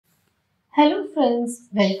Hello friends,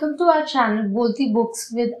 welcome to our channel Bolti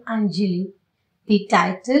Books with Anjali. The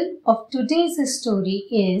title of today's story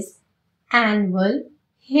is Annual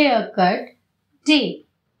Haircut Day.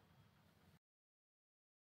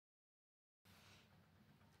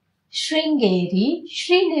 Sringeri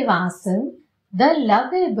Srinivasan, the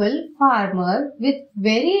lovable farmer with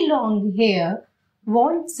very long hair,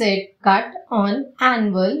 wants it cut on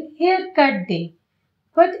Annual Haircut Day.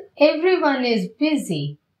 But everyone is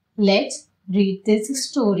busy. Let's read this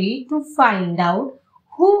story to find out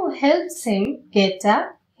who helps him get a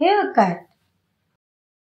haircut.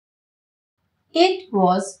 It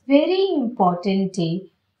was very important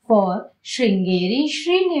day for Sringeri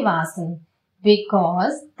Srinivasan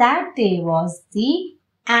because that day was the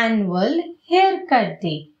annual haircut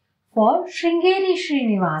day for Sringeri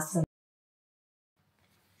Srinivasan.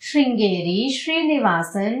 Sringeri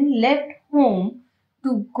Srinivasan left home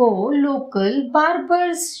to go local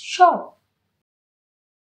barber's shop.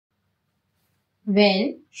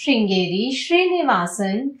 When Sringeri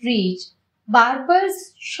Srinivasan reached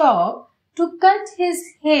barber's shop to cut his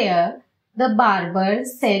hair, the barber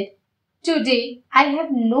said, "Today I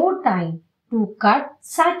have no time to cut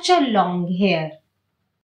such a long hair."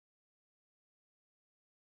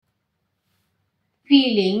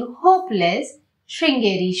 Feeling hopeless,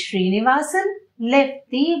 Sringeri Srinivasan left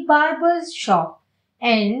the barber's shop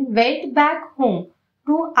and went back home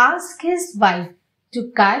to ask his wife to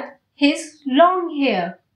cut his long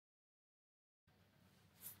hair.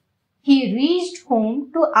 He reached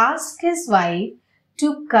home to ask his wife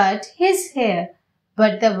to cut his hair,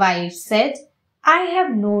 but the wife said, "I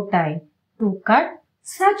have no time to cut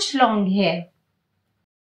such long hair."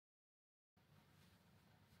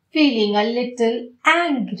 Feeling a little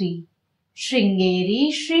angry, Sringeri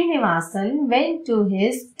Srinivasan went to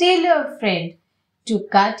his tailor friend to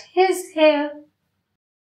cut his hair.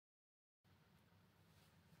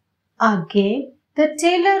 Again, the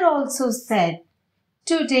tailor also said,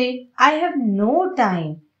 "Today I have no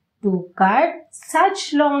time to cut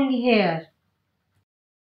such long hair."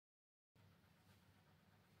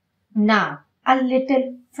 Now, a little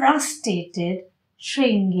frustrated,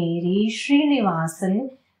 Sringeri Srinivasan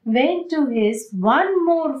went to his one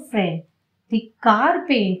more friend, the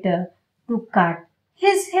carpenter, to cut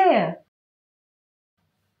his hair.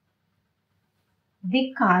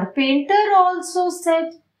 The carpenter also said,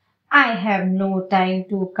 "I have no time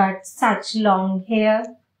to cut such long hair."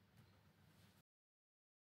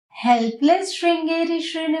 Helpless Sringeri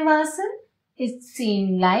Srinivasan, it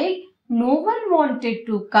seemed like no one wanted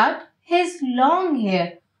to cut his long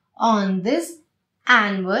hair on this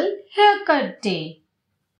annual haircut day.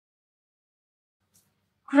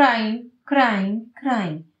 Crying,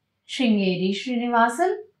 Sringeri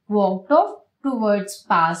Srinivasan walked off towards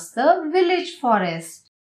past the village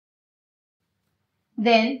forest.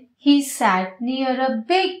 Then he sat near a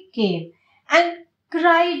big cave and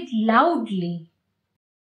cried loudly.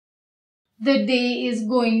 "The day is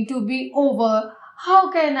going to be over.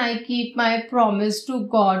 How can I keep my promise to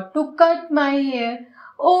God to cut my hair?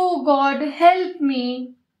 Oh God, help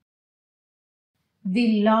me!" The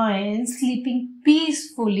lion sleeping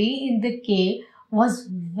peacefully in the cave was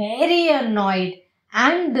very annoyed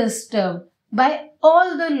and disturbed by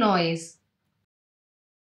all the noise.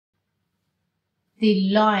 The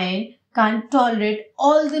lion can't tolerate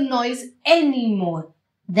all the noise anymore.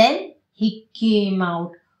 Then he came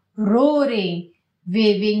out, roaring,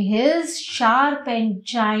 waving his sharp and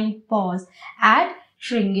giant paws at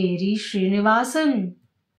Sringeri Srinivasan.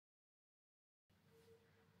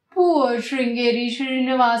 Poor Sringeri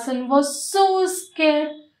Srinivasan was so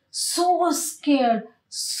scared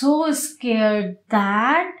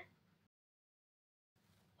that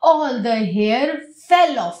all the hair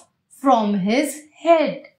fell off from his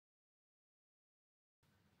head.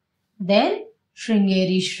 Then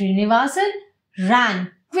Sringeri Srinivasan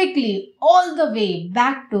ran quickly all the way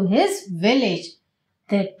back to his village.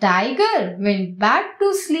 The tiger went back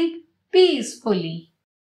to sleep peacefully.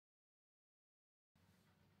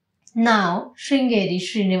 Now Sringeri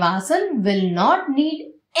Srinivasan will not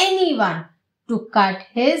need anyone to cut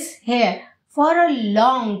his hair for a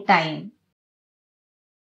long time.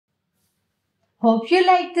 Hope you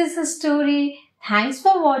like this story. Thanks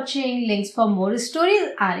for watching. Links for more stories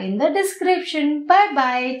are in the description. Bye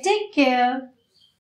bye. Take care.